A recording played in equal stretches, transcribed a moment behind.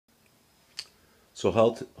So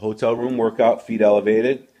hotel room workout, feet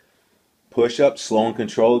elevated. Push-up, slow and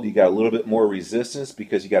controlled. You got a little bit more resistance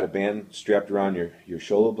because you got a band strapped around your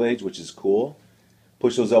shoulder blades, which is cool.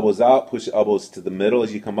 Push those elbows out. Push the elbows to the middle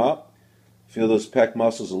as you come up. Feel those pec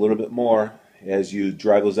muscles a little bit more as you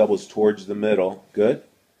drive those elbows towards the middle. Good.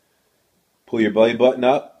 Pull your belly button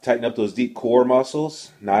up. Tighten up those deep core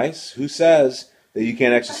muscles. Nice. Who says that you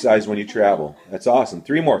can't exercise when you travel? That's awesome.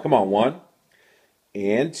 3 more. Come on. 1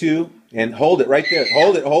 and 2. And hold it right there.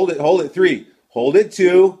 Hold it, hold it, hold it. 3. Hold it.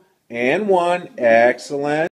 2 and 1. Excellent.